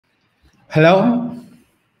Hello.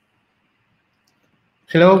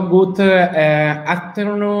 Hello, good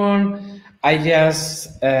afternoon. I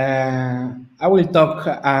will talk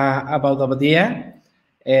about AbadIA.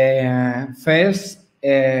 First,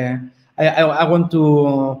 I want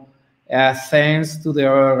to thanks to the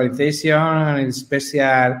organization and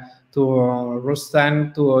special to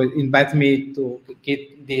Rustan to invite me to give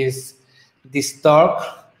this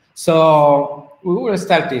talk. So we will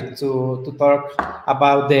start it to talk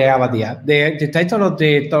about the AbadIA. The title of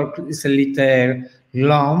the talk is a little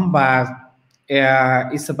long, but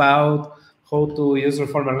it's about how to use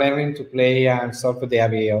reformer learning to play and solve the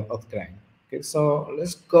ABI of crime. Okay, so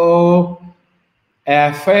let's go.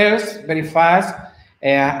 First, very fast,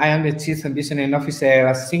 I am the Chief Envisioning Officer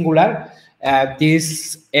at Singular.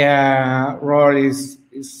 This role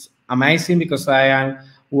is amazing because I am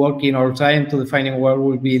working or trying to define what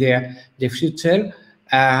will be the future.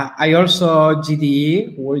 I also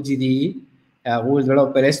GDE, World GDE, Google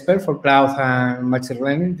Developer Expert for Cloud and Machine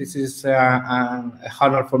Learning. This is an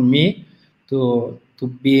honor for me to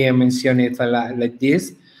be mentioned like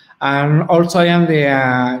this. And also I am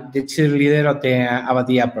the cheerleader of the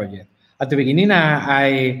AbadIA project. At the beginning,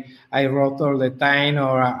 I wrote all the time,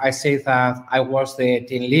 or I say that I was the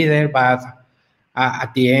team leader, but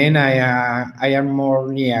at the end, I am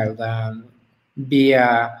more near than be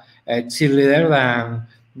a cheerleader than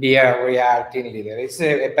be a real team leader. It's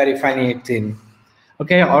a very funny thing.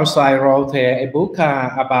 Okay. Also, I wrote a book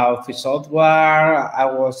about free software.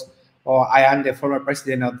 I am the former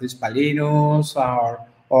president of this Palinus,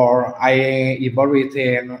 or I involved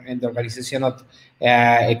in the organization of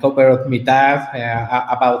a couple of meetups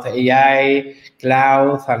about AI,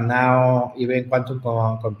 cloud, and now even quantum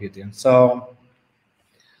computing. So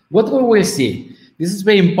what we will see, this is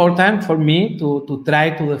very important for me to try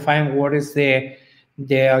to define what is the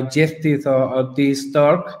objective of this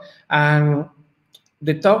talk. And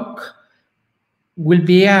the talk will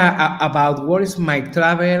be about what is my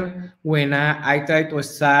travel when I try to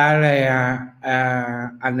start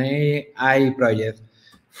an AI project.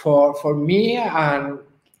 For me, and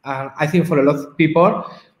I think for a lot of people,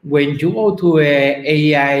 when you go to an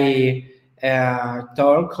AI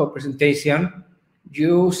talk or presentation,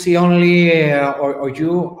 you see only,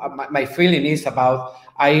 my feeling is about,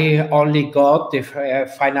 I only got the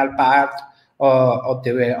final part of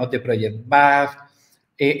the project. But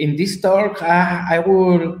in this talk, I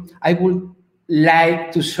would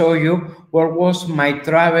like to show you what was my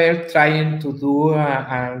travel trying to do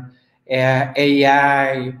an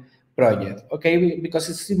AI project. Okay, because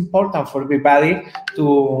it's important for everybody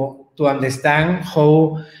to understand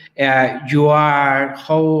how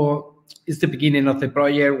how is the beginning of the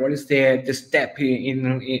project, what is the step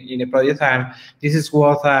in the project, and this is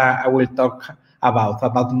what I will talk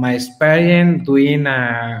about my experience doing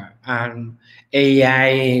an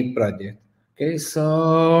AI project. Okay,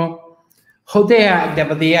 so how the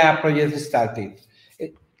AbadIA project started.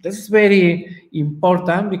 This is very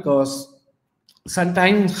important because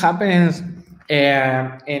sometimes happens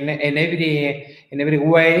in every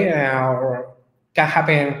way, or can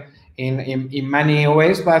happen in many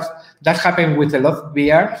ways, but that happened with a lot of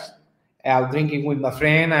beers. Drinking with my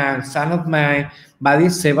friend, and some of my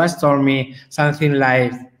buddies, Sebas, told me something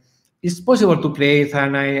like, it's possible to create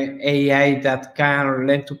an AI that can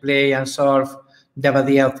learn to play and solve the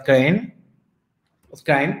AbadIA of crime.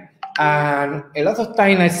 And a lot of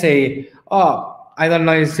time I say, oh, I don't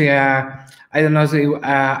know if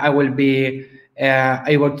I will be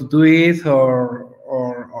able to do it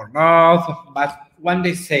or not. But when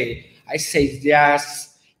they say, I say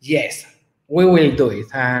yes, we will do it,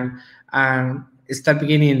 and start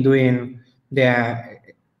beginning doing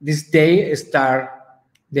this day start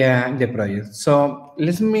the project. So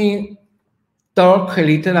let me talk a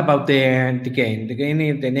little about the game.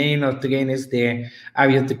 The name of the game is the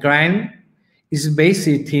Abbey of the Crime. It's based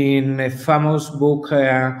in a famous book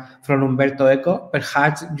from Umberto Eco.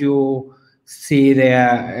 Perhaps you see the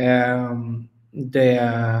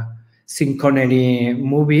Sean Connery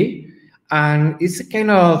movie, and it's a kind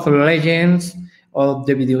of legends of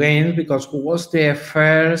the video games because it was the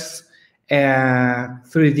first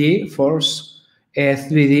 3D, force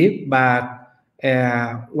 3D, but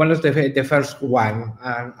one of the first one.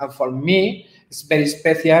 And for me, it's very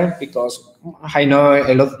special because I know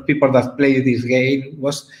a lot of people that play this game. It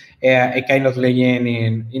was a kind of legend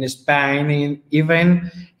in Spain, even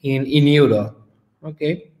in Europe.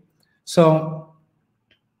 Okay, so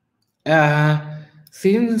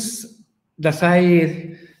things that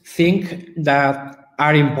I think that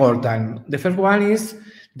are important. The first one is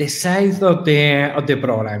the size of the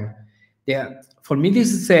program. for me,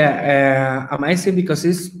 this is amazing because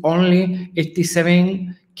it's only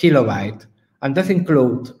 87 kilobytes, and that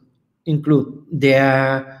include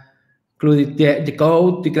the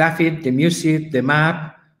code, the graphic, the music, the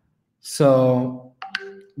map. So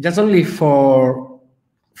just only for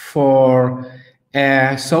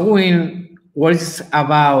showing what is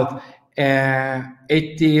about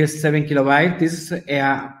 87 kilobytes. This is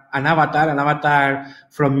an avatar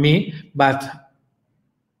from me, but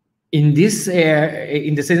in this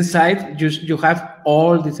in the same site, you have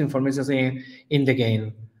all this information in the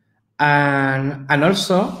game, and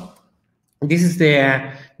also this is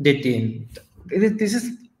the thing. This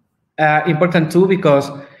is important too, because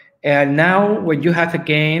now when you have a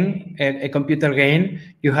game, a computer game,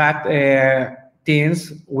 you have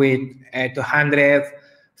teams with 200,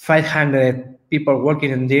 500 people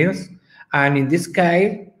working on this, and in this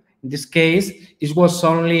case, it was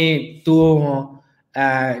only two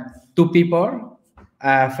people,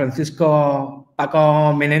 Francisco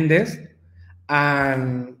Paco Menendez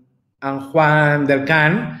and Juan del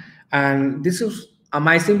Can, and this is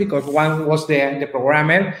amazing because one was the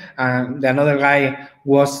programmer and the another guy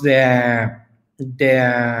was the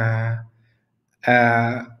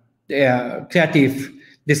creative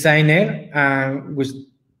designer, and with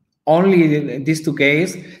only these two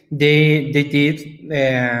cases they did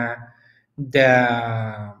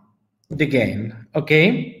the game.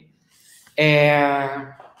 Okay.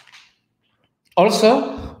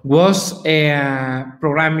 Also was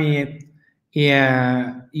programming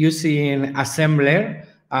using assembler,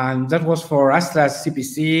 and that was for Astra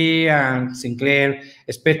CPC and Sinclair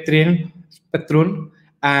Spectrum,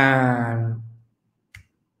 and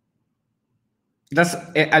that's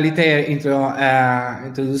a little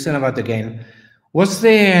introduction about the game. What's the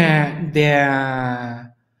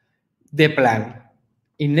plan?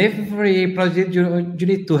 In every project, you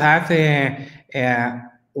need to have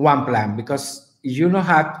one plan, because if you don't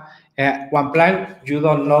have one plan, you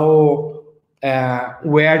don't know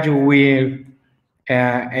where you will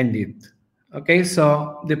end it. Okay,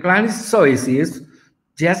 so the plan is so easy. It's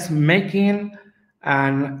just making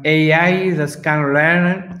an AI that can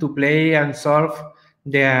learn to play and solve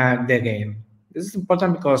the game. This is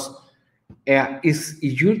important because if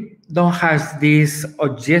you don't have this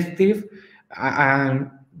objective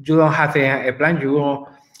and you don't have a plan, you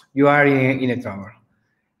are in a trouble.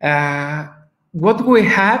 What we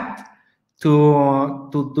had to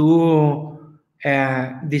do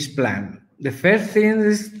this plan? The first thing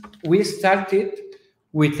is we started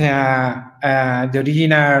with the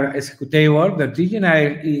original executable. The original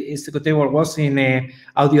executable was in a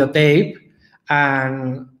audio tape,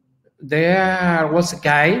 and there was a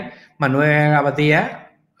guy, Manuel AbadIA.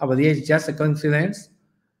 AbadIA is just a coincidence.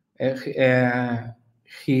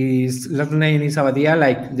 His last name is AbadIA,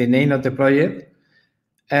 like the name of the project.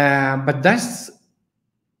 But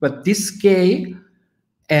this guy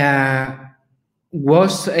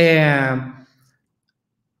was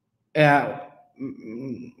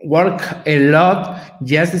work a lot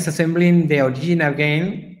just disassembling the original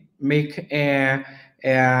game, make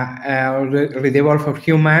readable for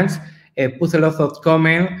humans, put a lot of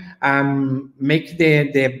comments, and make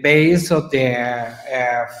the base of the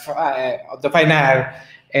final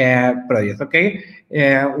project. Okay,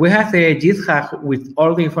 we have a GitHub with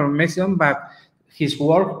all the information, but his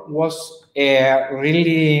work was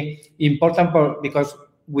really important because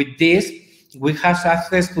with this we have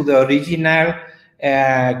access to the original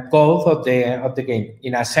code of the game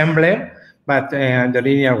in assembler, but the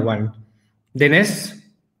linear one. The next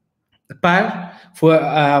part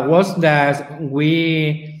was that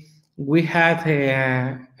we had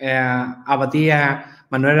AbadIA,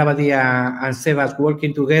 Manuel AbadIA and Sebas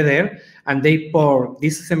working together, and they poured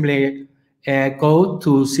this assembly code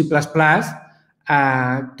to C++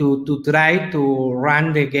 to try to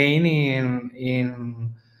run the game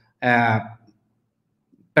in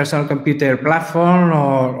personal computer platform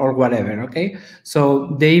or whatever. Okay,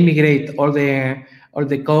 so they migrate all the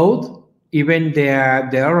code, even the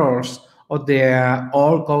errors of the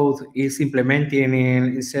old code is implementing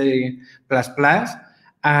in C++.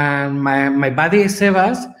 And my buddy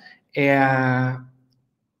Sebas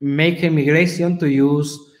make a migration to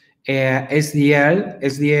use SDL.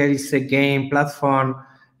 SDL is a game platform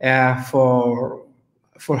for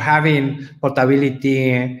having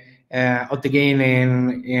portability of the game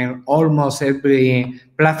in almost every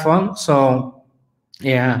platform. So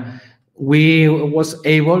we was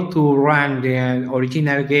able to run the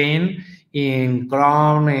original game in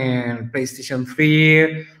Chrome and PlayStation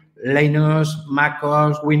 3, Linux,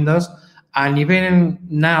 MacOS, Windows, and even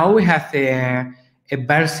now we have a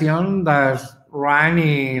version that run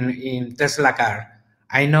in Tesla car.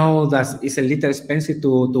 I know that it's a little expensive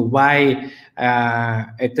to buy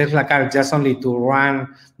a Tesla car just only to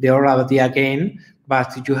run the AbadIA game,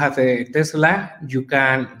 but if you have a Tesla, you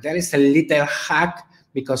can. There is a little hack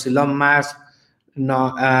because Elon Musk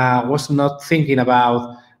was not thinking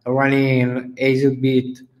about running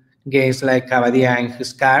 8-bit games like AbadIA in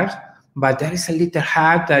his cars, but there is a little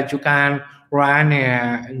hack that you can run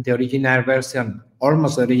the original version,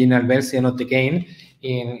 almost the original version of the game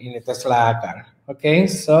in a Tesla car. Okay,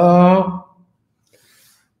 so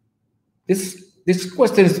this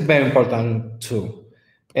question is very important too.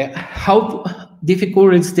 How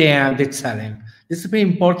difficult is the challenge? This is very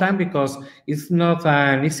important because it's not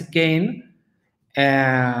an easy game.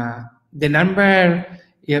 The number,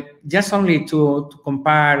 just only to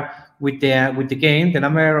compare with the game, the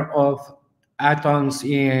number of atoms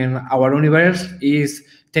in our universe is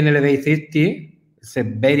 10 elevation 50. It's a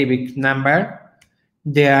very big number.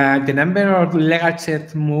 The number of legal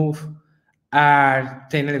chess move are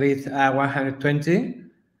 10 elevation 120.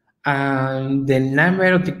 And the number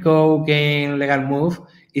of the Go game legal move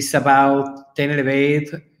is about 10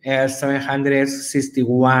 elevation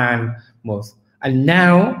 761 moves. And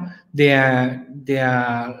now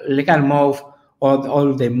the legal move or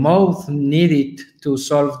all the moves needed to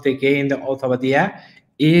solve the game of AbadIA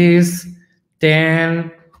is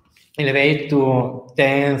 10 elevate to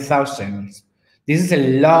 10,000. This is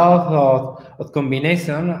a lot of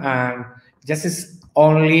combination, and just is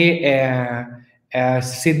only a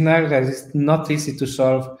signal that is not easy to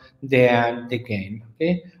solve the game.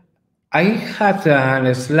 Okay, I had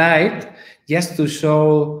a slide just to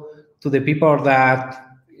show to the people that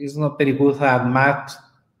is not very good at math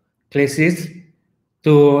classes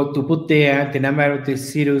to put the number of the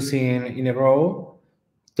zeros in a row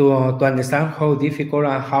to understand how difficult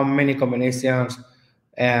and how many combinations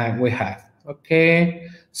we have. Okay,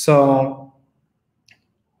 so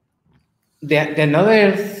the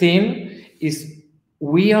another thing is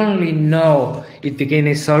we only know if the game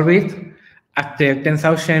is solved after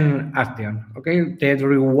 10,000 action. Okay, the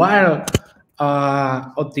reward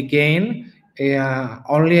of the game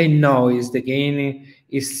only I know is the game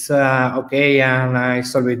is okay and I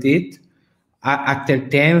solved it after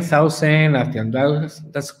 10,000 action.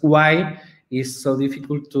 That's why it's so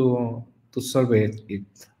difficult to solve it.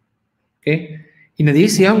 Okay. In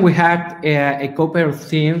addition, we had a couple of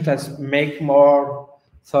things that make more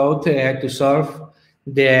thought to solve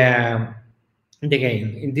the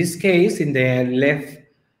game. In this case, in the left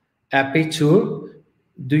picture,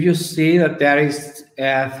 do you see that there is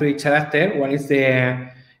 3 characters? One is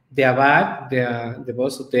the Abad, the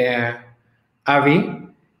boss of the Abbey.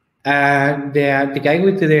 The guy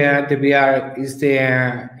with the VR is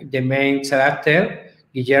the main character,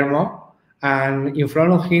 Guillermo, and in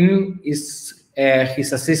front of him is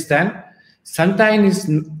his assistant. Sometimes it's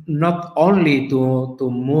not only to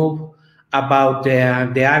move about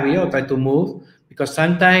the Abbey or try to move, because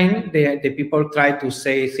sometimes the people try to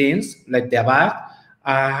say things like the Abad,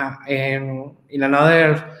 and in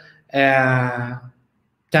another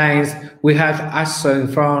times we have also in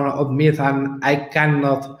front of me and I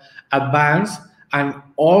cannot advance, and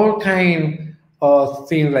all kind of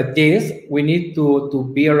things like this we need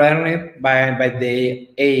to be learned by the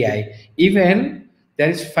AI. Even there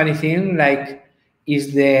is funny thing like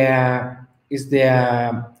is the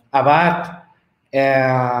Abad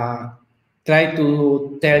try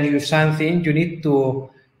to tell you something, you need to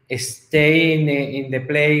stay in the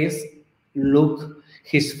place, look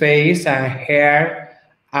his face and hair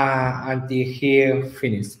until he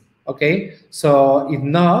finishes. Okay, so if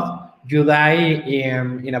not, you die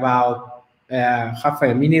in about half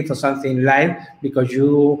a minute or something like because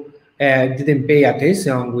you didn't pay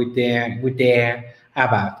attention with the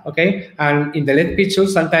Abad. Okay, and in the left picture,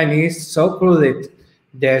 sometimes it's so crowded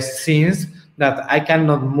the scenes that I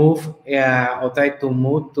cannot move or try to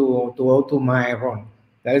move to go to my room.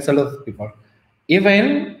 There is a lot of people.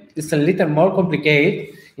 Even it's a little more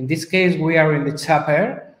complicated. In this case, we are in the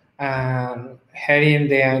chapel and heading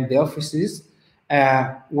the offices.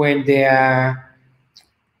 When the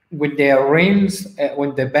rings,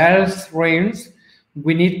 when the bells rings,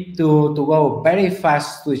 we need to go very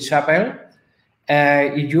fast to the chapel.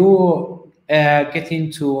 If you get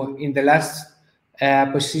in the last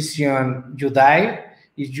position, you die.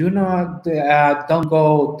 If you don't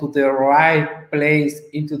go to the right place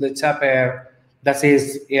into the chapel, that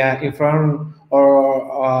is in front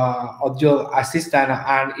of your assistant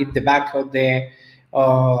and in the back of the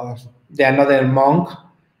another monk,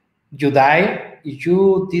 you die. If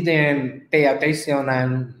you didn't pay attention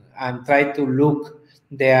and try to look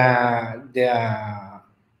the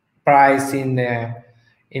price in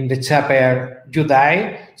the chapter, you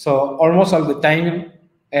die. So almost all the time,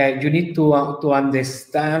 you need to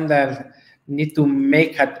understand that need to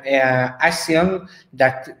make an action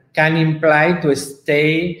that can imply to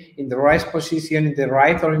stay in the right position, in the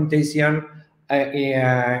right orientation,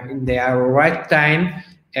 in the right time,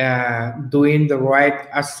 doing the right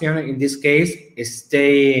action. In this case,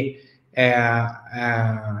 stay at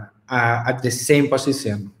the same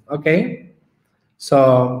position. Okay,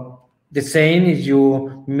 so the same if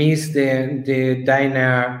you miss the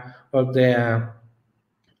diner or the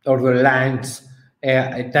lunch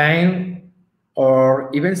time, or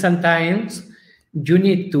even sometimes you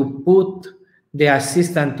need to put the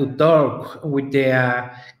assistant to talk with the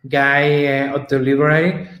guy of the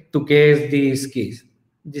library to get this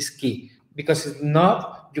key, because if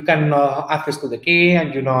not, you cannot access to the key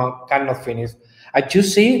and you cannot finish. As you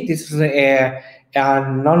see, this is a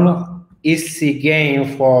non-easy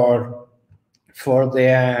game for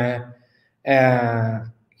the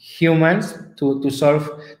humans to solve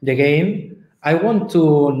the game. I want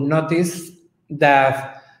to notice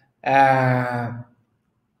that I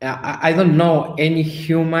don't know any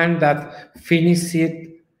human that finished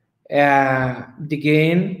the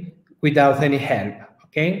game without any help.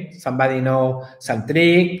 Okay, somebody know some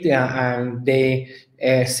trick and they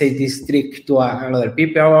say this trick to another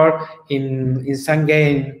people, or in some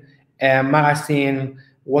game magazine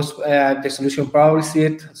was the solution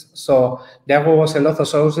published. So there was a lot of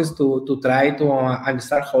sources to try to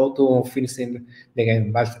understand how to finish the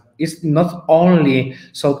game. But it's not only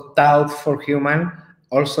so taught for human,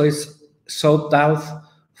 also it's so taught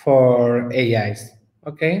for AIs.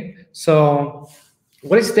 Okay, so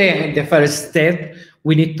what is the first step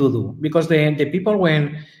we need to do? Because the people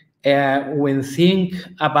when think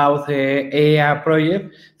about the AI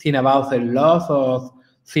project, think about a lot of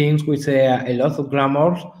things with a lot of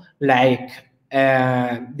grammar, like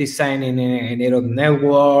designing a neural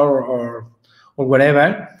network or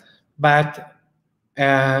whatever, but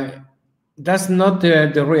that's not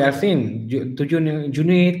the real thing. You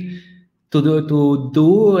need to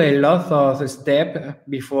do a lot of steps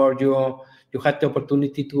before you have the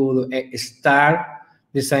opportunity to start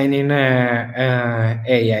designing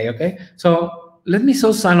AI. Okay, so let me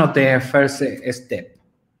show some of the first step.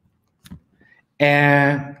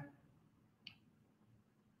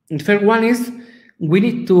 The first one is we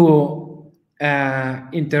need to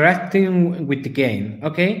interacting with the game.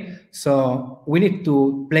 Okay, so we need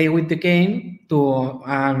to play with the game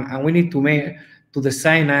and we need to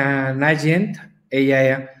design an agent,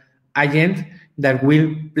 AI agent that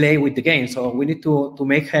will play with the game. So we need to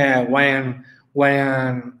make one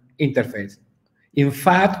interface. In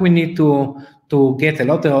fact, we need to get a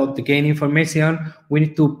lot of the game information. We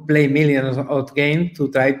need to play millions of games to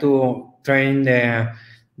try to train the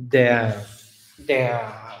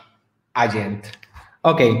agent.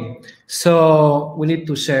 Okay, so we need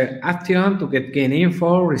to share action to get gain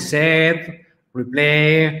info, reset,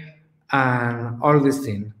 replay, and all these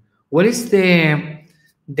things. What is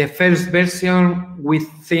the first version we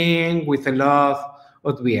think with a lot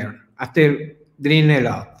of beer after drinking a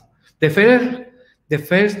lot? The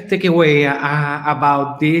first takeaway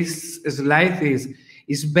about this slide is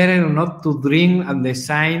it's better not to drink and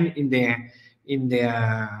design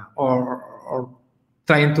or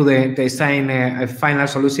trying to design a final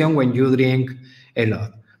solution when you drink a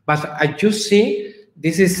lot. But as you see,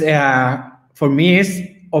 this is for me is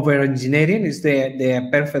over engineering. Is the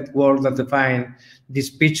perfect word that define this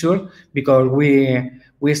picture, because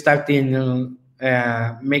we start in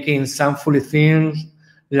making some fully things,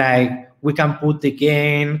 like we can put the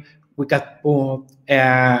game, we can put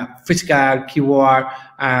physical keyword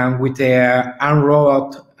with the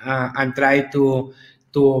unrolled and try to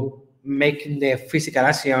make the physical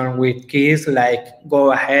action with keys like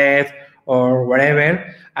go ahead or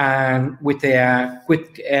whatever, and with a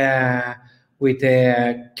quick with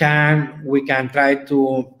a can we can try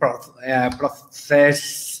to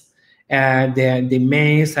process the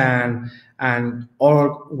maze and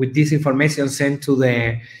all with this information sent to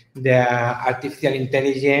the artificial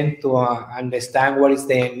intelligence to understand what is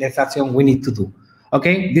the next action we need to do.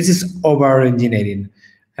 Okay, this is over engineering.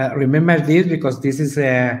 Remember this, because this is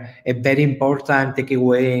a very important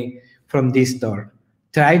takeaway from this talk.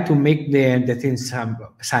 Try to make the thing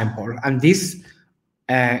sample, and this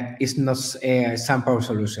is not a sample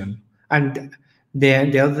solution. And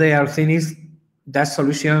the other thing is that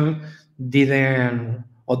solution didn't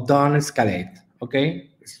or don't escalate. Okay,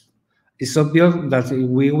 it's obvious that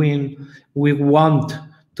we want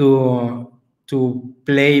to to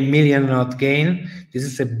play million not gain. This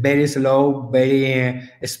is a very slow, very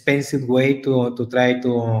expensive way to try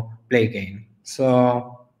to play game.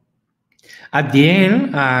 So at the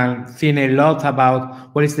end, think a lot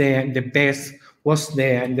about what is the best, what's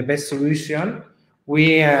the best solution.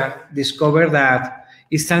 We discovered that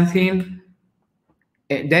it's something,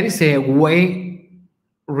 there is a way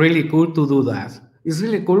really cool to do that. It's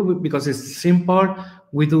really cool because it's simple.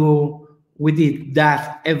 We did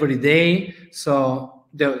that every day. So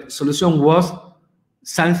the solution was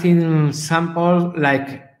something simple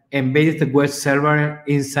like embedded the web server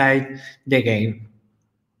inside the game.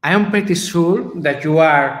 I am pretty sure that you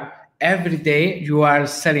are every day you are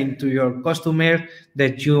selling to your customer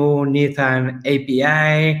that you need an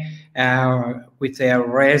API with a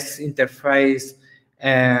REST interface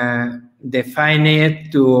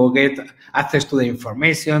defined to get access to the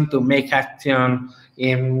information, to make action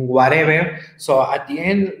in whatever. So at the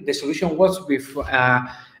end, the solution was with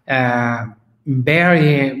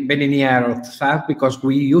very near of that because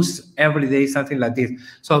we use every day something like this.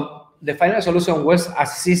 So the final solution was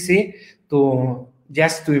as easy to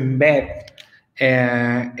just to embed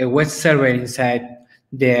a web server inside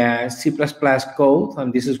the C++ code,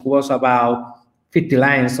 and this was about 50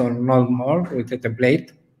 lines or not more with the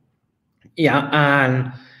template.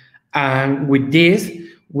 Yeah, and with this,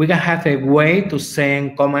 we can have a way to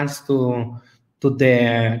send commands to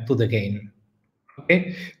the game.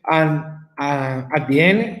 Okay, and at the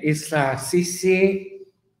end, it's CC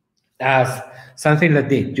as something like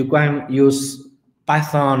this. You can use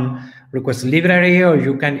Python request library, or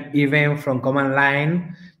you can even from command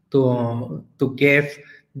line to get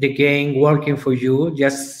the game working for you,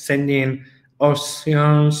 just sending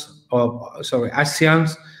actions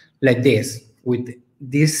like this. With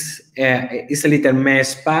this, it's a little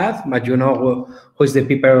mess path, but you know who's the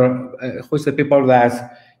people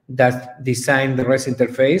that design the REST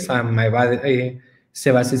interface, and my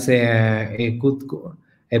Sebas is a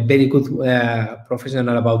very good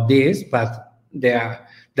professional about this, but the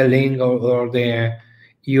link or the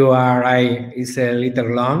URI is a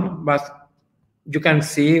little long, but you can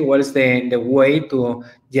see what is the way to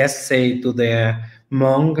just say to the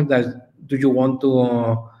monk that do you want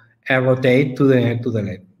to rotate to the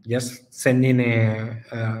left, just sending a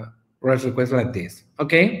REST request like this.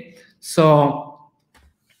 Okay, so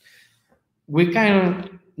we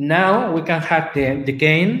can have the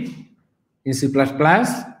game in C++.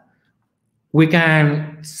 We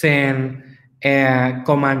can send a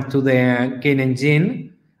command to the game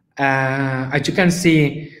engine. As you can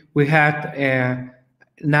see, we had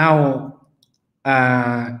now,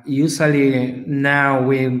 usually now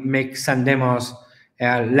we make some demos,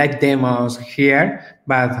 light demos here,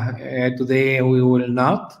 but today we will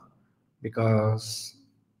not, because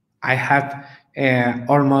I have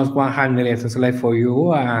almost 100 slides for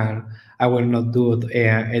you, and I will not do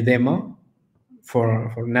a demo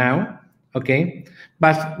for now. Okay,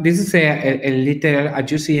 but this is a little, as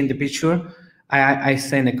you see in the picture, I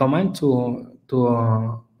send a command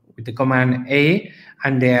with the command A,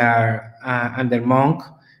 and the monk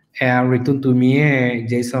return to me a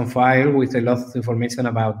JSON file with a lot of information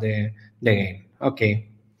about the game. Okay,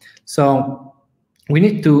 so we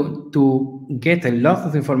need to get a lot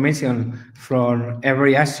of information from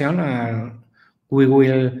every action, and we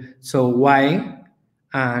will show why.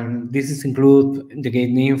 And this is include the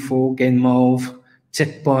game info, game move,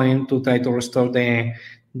 checkpoint to try to restore the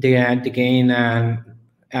game,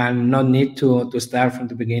 and not need to start from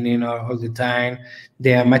the beginning all the time.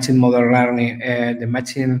 The machine model learning, the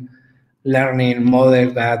machine learning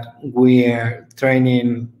model that we are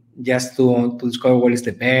training just to discover what is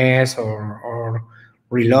the best or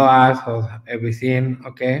reload or everything.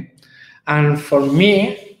 Okay, and for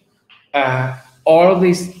me,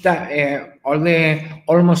 almost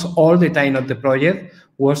all the time of the project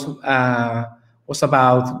was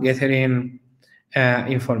about gathering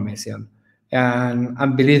information,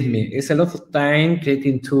 and believe me, it's a lot of time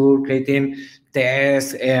creating tools, creating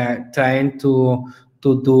tests, trying to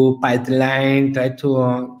do pipeline, try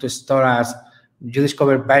to store as you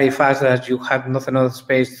discover very fast that you have not enough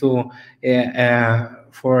space to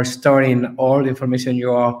for storing all the information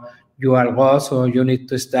you are got, so you need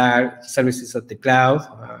to start services at the cloud.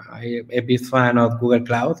 I'm a big fan of Google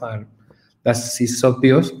Cloud, and that's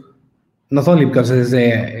obvious. Not only because it's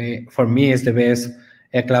for me it's the best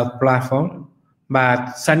cloud platform,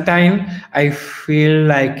 but sometimes I feel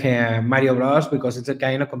like Mario Bros, because it's a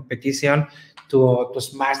kind of competition to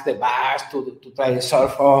smash the bars, to try to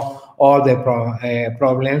solve all the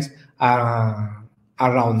problems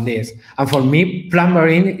around this. And for me,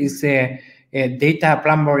 plumbering is a data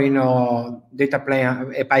plumbering or data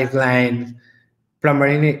pipeline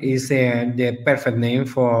Plumbering is the perfect name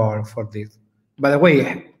for this. By the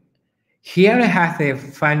way, here I have a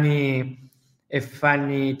funny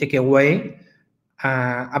takeaway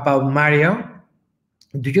about Mario.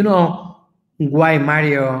 Do you know why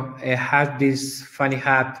Mario has this funny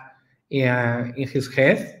hat in his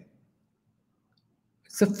head?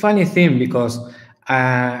 It's a funny thing because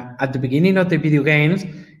at the beginning of the video games,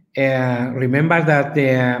 remember that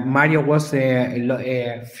Mario was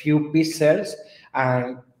a few pixels,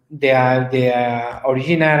 and the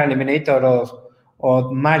original animator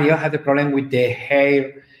of Mario had a problem with the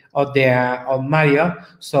hair of Mario,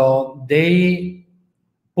 so they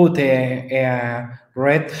put a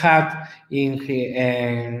red hat in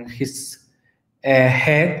his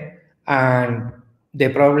head, and the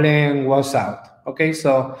problem was out. Okay,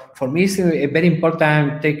 so for me, it's a very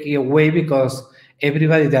important takeaway because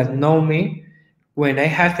everybody that know me, when I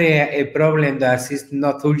have a problem that is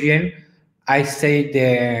not urgent, I say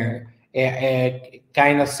a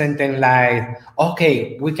kind of sentence like,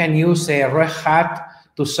 okay, we can use a red hat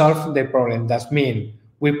to solve the problem. That means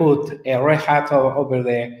we put a red hat over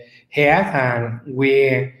the head and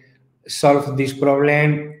we solve this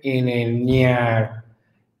problem in a near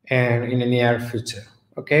future.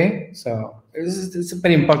 Okay, so it's a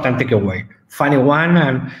very important takeaway, funny one,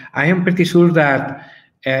 and I am pretty sure that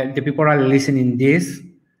the people are listening this.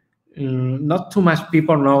 Not too much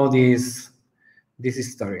people know this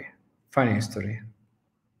story, funny story.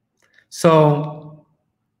 So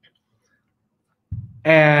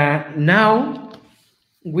now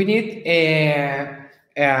we need a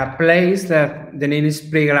place that the name is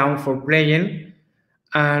playground for playing,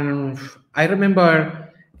 and I remember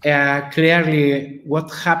clearly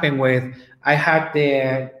what happened with I had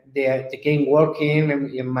the game working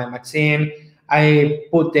in my machine. I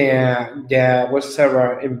put the web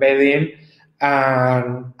server embedding,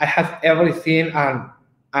 and I had everything, and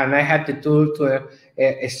I had the tool to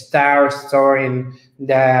start storing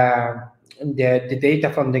the data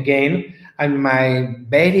from the game. And my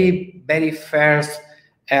very first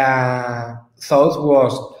thought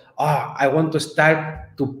was, oh, I want to start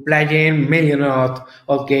to playing millions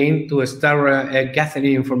of games, to start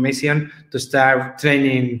gathering information, to start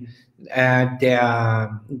training the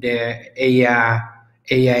AI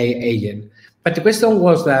agent. But the question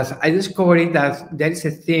was that I discovered that there is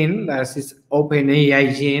a thing that is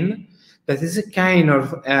OpenAI Gene, that is a kind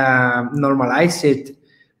of normalized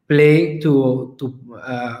play to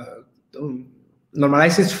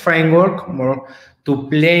normalized framework more to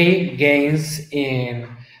play games in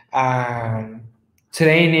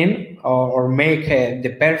training or make the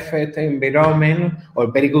perfect environment or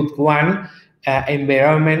very good one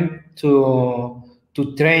environment to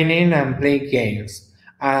training and play games.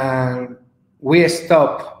 And we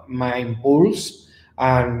stop my impulse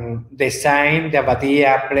and design the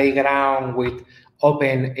AbadIA playground with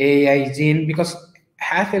OpenAI Gene because it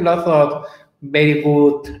has a lot of very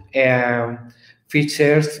good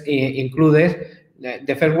features included.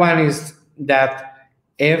 The first one is that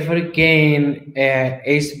every game,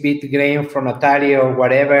 8-bit game from Atari or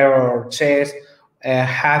whatever, or chess,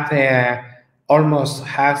 almost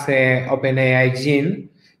has an OpenAI Gene.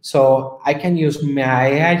 So I can use my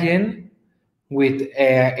agent with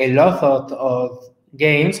a lot of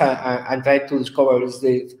games and try to discover if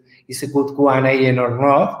it's a good one agent or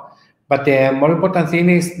not. But the more important thing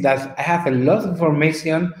is that I have a lot of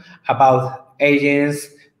information about agents,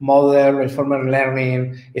 model, reinforcement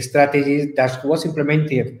learning strategies that was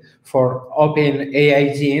implemented for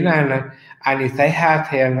OpenAI Gene. And if I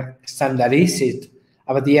have a standardized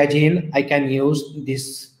AbadIA Gene, I can use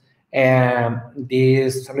this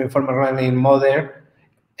reinforcement learning model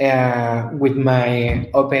with my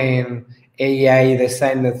OpenAI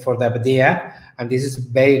designed for the AbadIA. And this is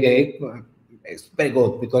very great. It's very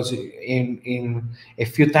good because in a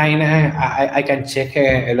few times I can check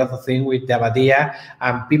a lot of things with the AbadIA,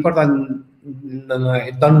 and people don't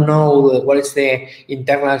know what is the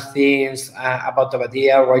internal things about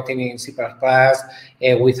AbadIA writing in C++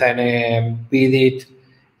 with an embedded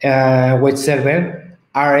web server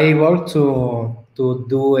are able to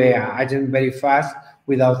do agent very fast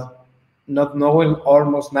without not knowing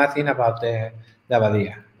almost nothing about the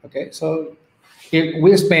AbadIA. Okay, so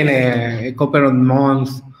we spent a couple of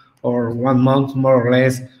months or 1 month more or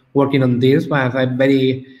less working on this, but I'm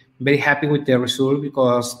very happy with the result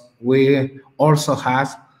because we also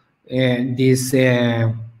have this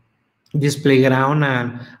playground,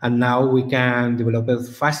 and now we can develop it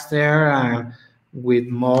faster and with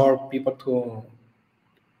more people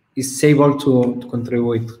is able to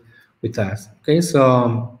contribute with us. Okay,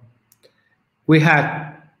 so we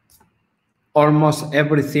had almost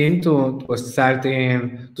everything to start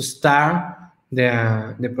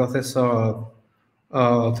the process of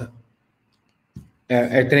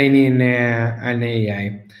training an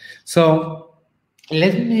AI. So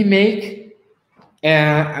let me make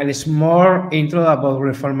a small intro about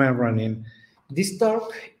reformer running. This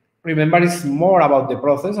talk, remember, is more about the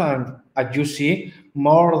process, and as you see,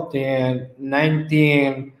 more than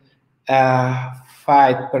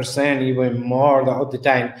 5%, even more of the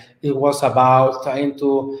time, it was about trying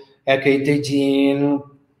to create a gene,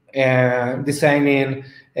 designing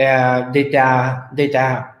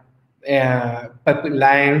data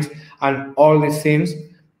pipelines, and all these things.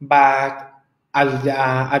 But at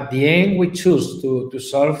the end, we choose to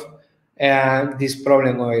solve this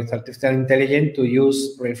problem with artificial intelligence to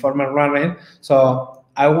use reinforcement learning. So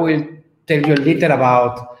I will tell you a little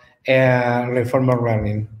about reinforcement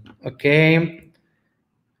learning. Okay.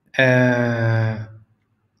 And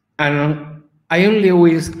I only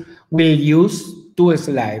will use 2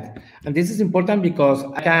 slides, and this is important because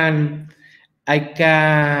I can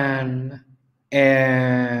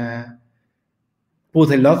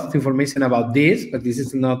put a lot of information about this, but this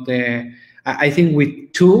is not. I think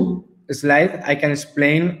with 2 slides I can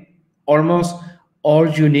explain almost all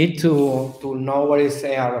you need to know what is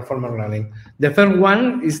reformer learning. The first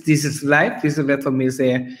one is this slide. This slide for me is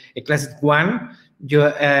a classic one. You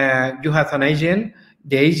have an agent.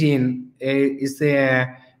 The agent is the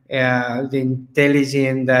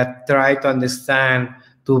intelligence that try to understand,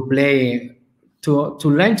 to play, to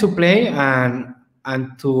learn to play, and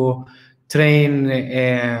to train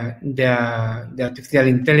the artificial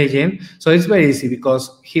intelligence. So it's very easy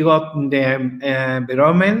because he got the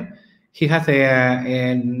environment. He has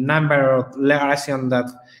a number of actions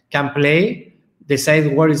that can play,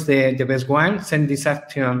 decide what is the best one, send this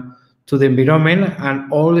action to the environment,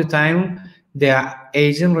 and all the time the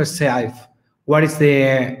agent receives what is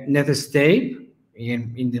the next step.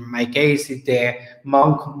 In my case, if the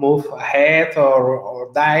monk move ahead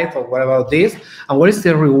or died or whatever this, and what is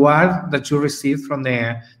the reward that you receive from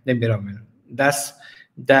the environment. That's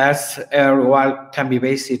a reward can be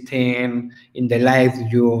based in the life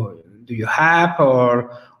you have,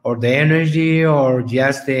 or the energy, or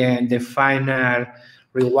just the final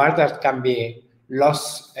reward that can be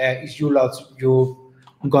lost. If you lost, you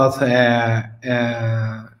got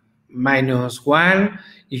 -1.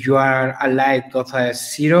 If you are alive, got a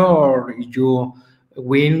 0, or if you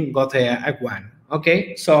win, got a 1.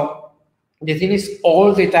 Okay, so the thing is,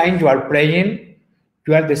 all the time you are playing,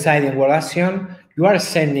 you are deciding what action, you are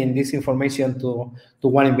sending this information to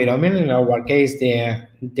one environment. In our case, the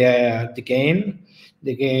game,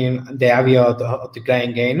 the area of the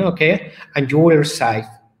client game. Okay, and you will receive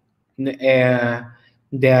the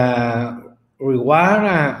reward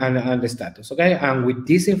and the status. Okay, and with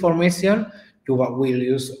this information, you will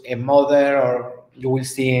use a model, or you will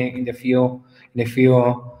see in the few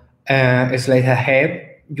slides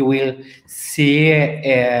ahead, you will see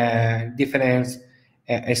different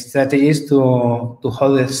strategies to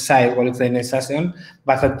how to decide what is the next action.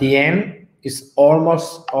 But at the end, it's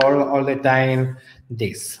almost all the time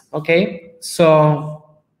this. Okay, so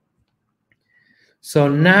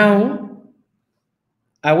now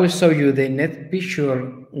I will show you the next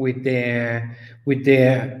picture with the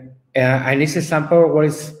initial example what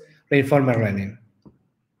is reinforcement learning.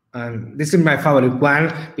 And this is my favorite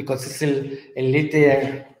one because it's a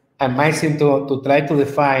little amazing to try to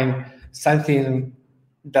define something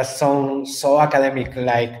that sounds so academic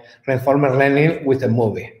like reinforcement learning with a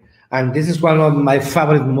movie. And this is one of my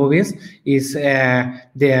favorite movies. Is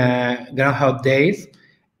the Groundhog Days.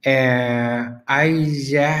 I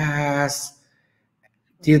just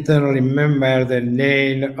didn't remember the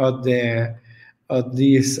name of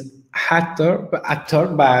this actor, but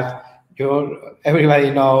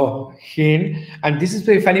everybody know him. And this is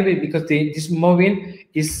very funny because this movie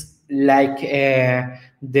is like the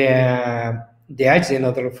agent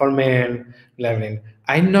of the reforming learning.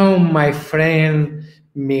 I know my friend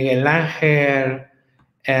Miguel Angel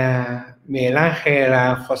and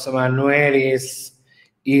Jose Manuel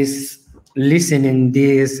is listening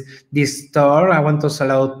this tour. I want to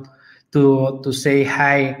salute to say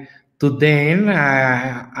hi to them.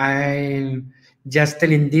 I'm just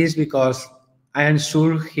telling this because I am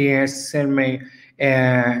sure he will send me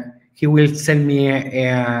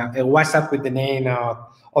a WhatsApp with the name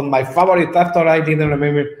of my favorite actor. I didn't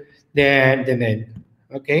remember the name.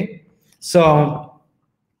 Okay, so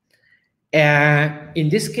in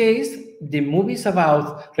this case, the movie is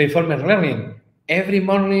about reinforcement learning. Every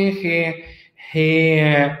morning he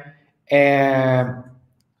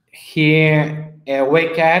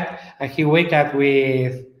wake up, and he wake up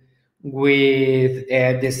with with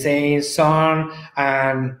the same song,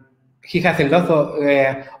 and he has a lot of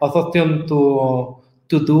options to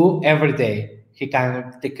do every day. He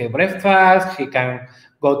can take a breakfast, he can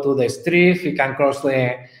go to the street, he can cross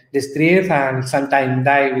the street and sometimes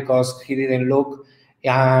die because he didn't look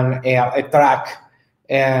and a truck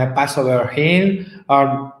pass over him,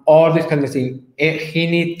 or all this kind of thing.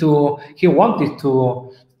 He wanted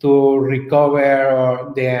to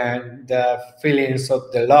recover the feelings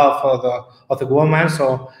of the love of the woman.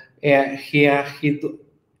 So he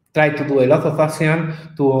tried to do a lot of action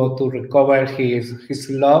to recover his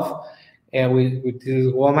love with this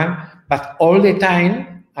woman. But all the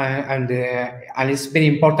time, and it's very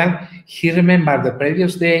important, he remembered the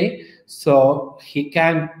previous day, so he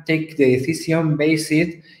can take the decision based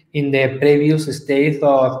in the previous state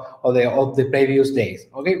of the previous days.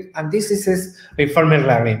 Okay, and this is reinforcement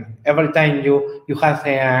learning. Every time you have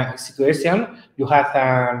a situation, you have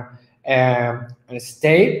a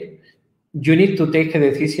state, you need to take a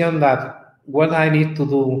decision that what I need to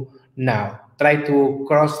do now. Try to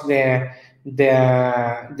cross the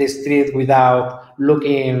street without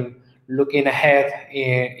looking ahead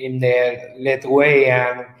in the left way,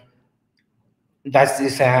 and that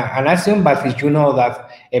is an action. But if you know that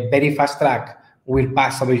a very fast truck will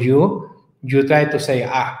pass over you, you try to say,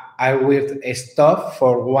 I will stop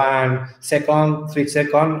for 1 second, 3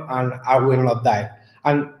 seconds, and I will not die.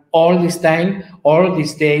 And all this time, all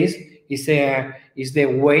these days, is the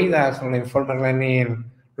way that reinforcement learning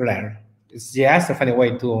learn. It's just a funny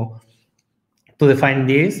way to define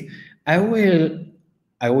this. I will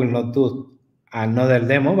not do another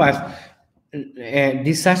demo, but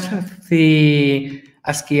this ASCII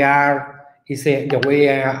is the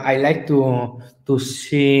way I like to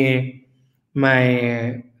see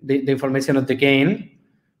the information of the game.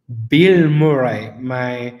 Bill Murray,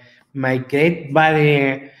 my great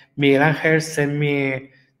buddy Miguel Angel, sent me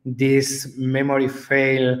this memory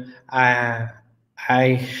file I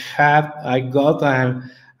got,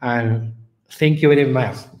 and thank you very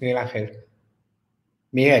much, Miguel Angel.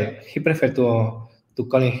 Miguel, he preferred to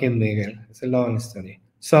calling him Miguel. It's a long story.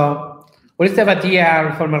 So, what is the AbadIA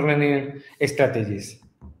reinforcement learning strategies?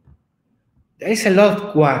 There is a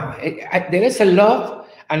lot. There is a lot,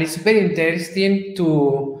 and it's very interesting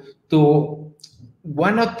to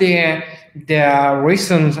one of the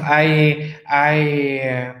reasons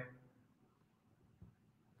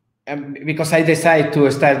because I decided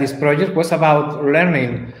to start this project was about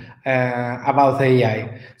learning about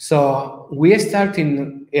AI. So we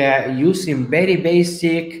started using very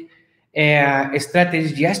basic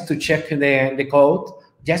strategies just to check the code,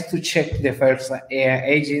 just to check the first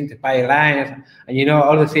agent, the pipeline, and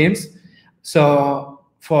all the things. So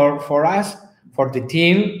for us, for the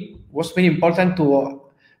team, it was very important to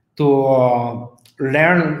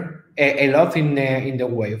learn a lot in the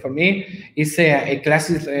way. For me, it's a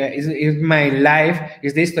classic. Is my life.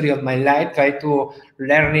 Is the history of my life. Try to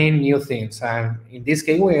learning new things. And in this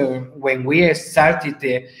case, when we started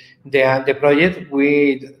the project,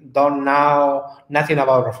 we don't know nothing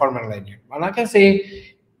about reinforcement learning. And I can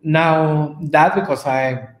say now that because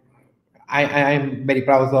I'm very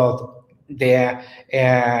proud of the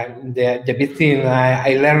big thing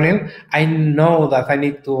I learned. I know that I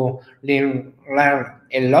need to learn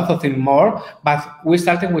a lot of things more, but we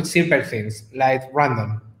started with simple things like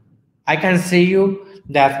random. I can see you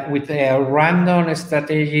that with a random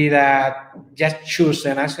strategy that just choose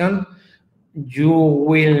an action, you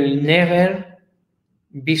will never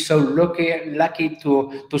be so lucky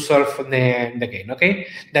to solve the game. Okay.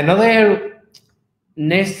 Another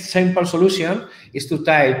next simple solution is to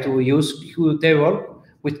try to use QTable.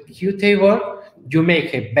 With QTable, you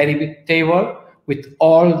make a very big table with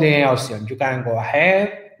all the options. You can go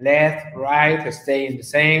ahead, left, right, stay in the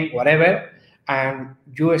same, whatever, and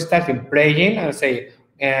you start playing and say,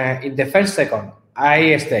 in the first second,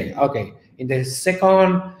 I stay. Okay. In the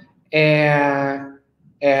second action,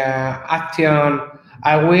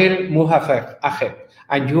 I will move ahead.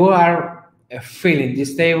 And you are filling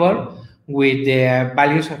this table with the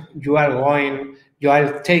values you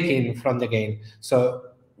are taking from the game. So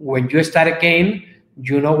when you start a game,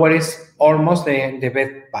 you know what is almost the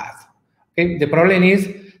best path. Okay? The problem is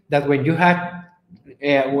that when you have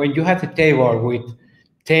a table with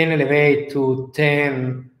 10 elevate to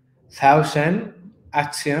 10,000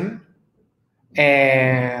 action,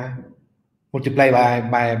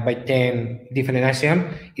 multiplied by 10 different actions,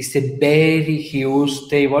 it's a very huge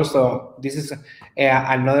table. So this is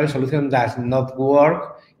another solution that does not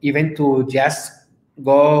work, even to just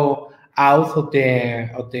go out of the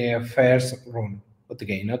first room of the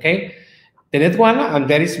game. Okay, the next one, and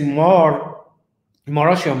there is more more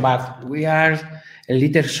option, but we are a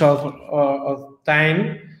little short of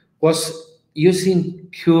time, was using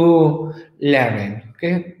Q learning.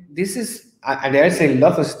 Okay, this is and there's a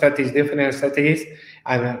lot of strategies, different strategies,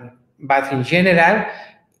 and but in general,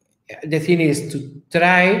 the thing is to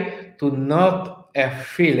try to not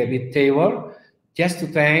fill a bit table, just to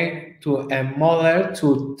try to model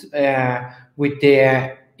to with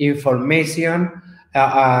the information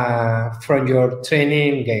from your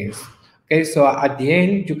training games. Okay, so at the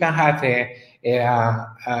end you can have a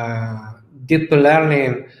deep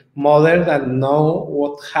learning model that know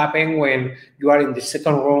what happened when you are in the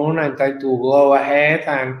second round and try to go ahead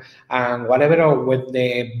and whatever, or when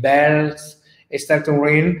the bells start to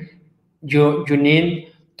ring, you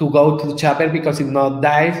need to go to the chapel because if not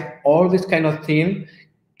dive, all this kind of thing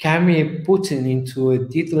can be put into a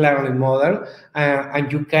deep learning model,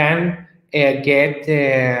 and you can get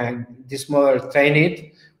this model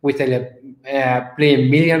trained with play a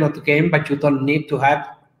million of the game, but you don't need to have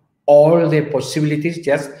all the possibilities,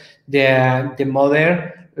 just the model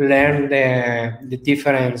learn the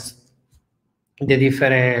different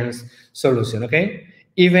solution. Okay,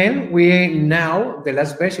 even we now the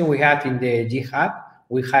last version we had in the GitHub,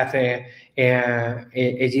 we have a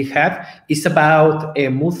GitHub. It's about a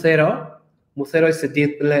Mu0. Mu0 is a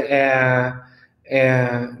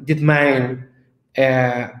DeepMind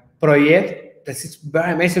project that is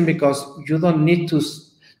very amazing because you don't need to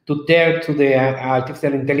tell to the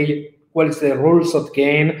artificial intelligence what is the rules of the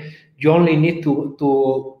game. You only need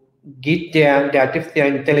to give the artificial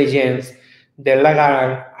intelligence the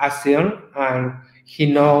legal action, and he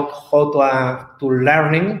knows how to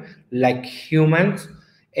learning like humans,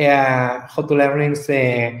 how to learn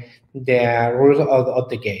the rules of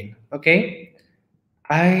the game. Okay,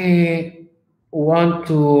 I want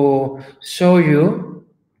to show you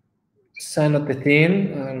some of the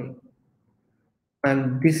thing,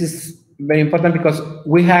 and this is very important because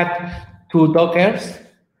we had two Dockers.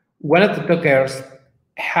 One of the Dockers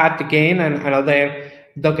had the game, and another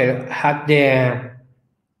Docker had the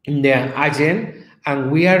agent,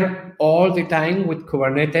 and we are all the time with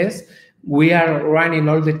Kubernetes. We are running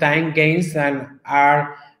all the time games and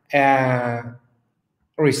are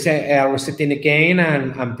resetting again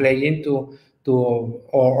and playing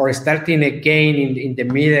or starting again in the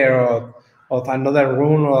middle of another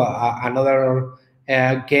room or another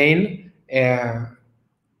game.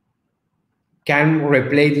 Can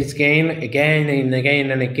replay this game again and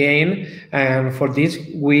again and again. And for this,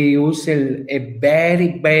 we use a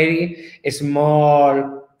very, very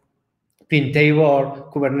small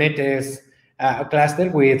printable Kubernetes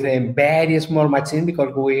cluster with a very small machine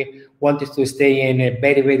because we wanted to stay in a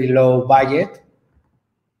very, very low budget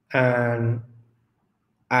and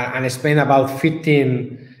spend about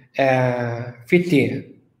 50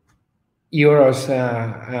 euros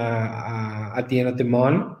at the end of the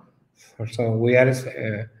month. So we are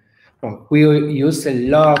we use a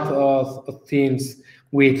lot of things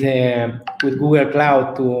with Google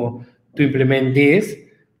Cloud to implement this.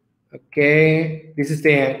 Okay, this is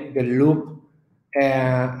the loop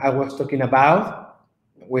I was talking about.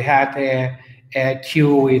 We had a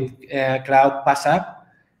queue with Cloud PassUp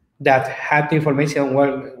that had the information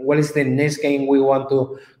what is the next game we want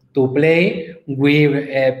to play. We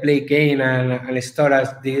play game and store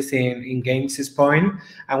as this in game point,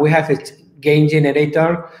 and we have a game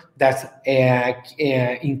generator that's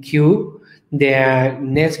in queue the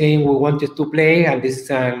next game we wanted to play, and this is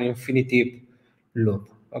an infinitive loop.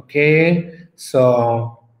 Okay,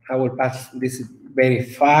 so I will pass this very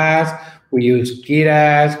fast. We use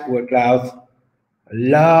Keras, Google Cloud a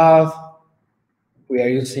lot. We are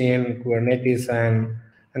using Kubernetes and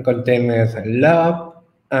containers a lot.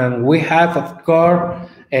 And we have, of course,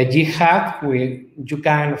 a GitHub. You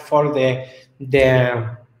can follow the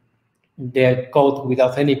code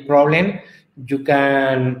without any problem. You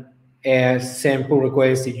can send pull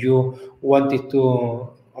requests if you wanted to,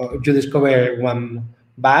 you discover one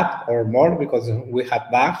bug or more, because we have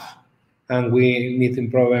bugs and we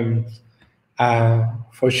need problems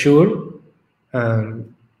for sure.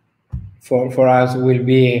 For us will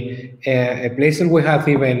be a place where we have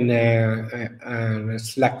even a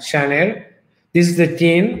Slack channel. This is the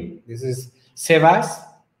team. This is Sebas,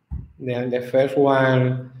 the first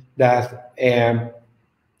one that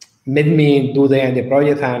made me do the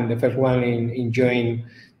project and the first one in join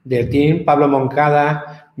the team. Pablo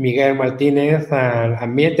Moncada, Miguel Martinez,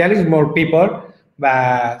 and me. There is more people,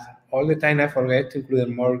 but all the time I forget to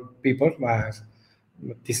include more people. But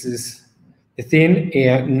this is the thing.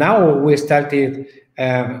 Now we started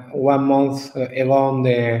 1 month ago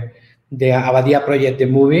the AbadIA project, the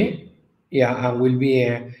movie. Yeah, and will be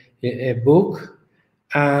a book.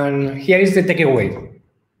 And here is the takeaway.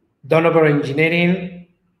 Don't over engineering.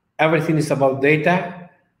 Everything is about data.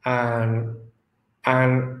 And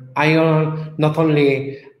not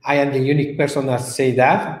only I am the unique person that say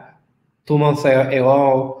that. 2 months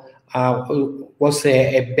ago was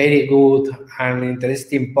a very good and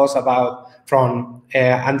interesting post from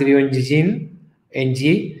Andrew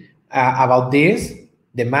NG about this,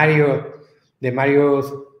 the Mario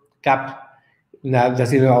Cup that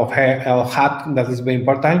is hat that is very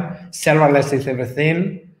important. Serverless is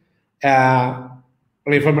everything.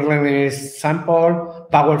 Reformer learning is sample,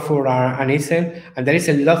 powerful and easy. And there is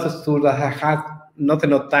a lot of tools that I had not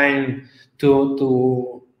enough time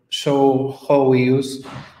to show how we use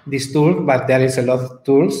this tool, but there is a lot of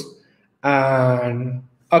tools. And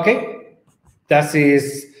okay, that's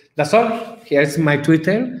all. Here's my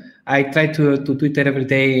Twitter. I try to Twitter every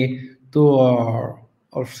day 2 or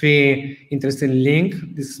 3 interesting link.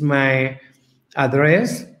 This is my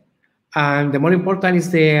address. And the more important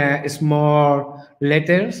is the small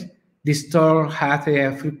letters. This store has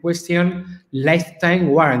a free question, lifetime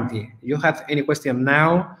warranty. You have any question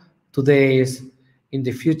now, today, in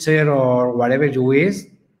the future, or whatever you wish,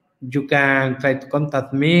 you can try to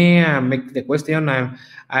contact me and make the question, and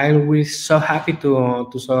I will be so happy to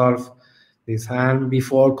solve this. And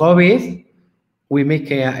before COVID, we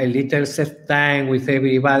make a little set time with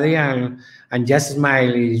everybody and just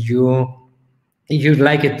smile if you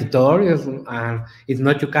like a tutorial, and if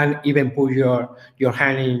not, you can even put your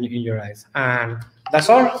hand in your eyes. And that's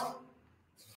all.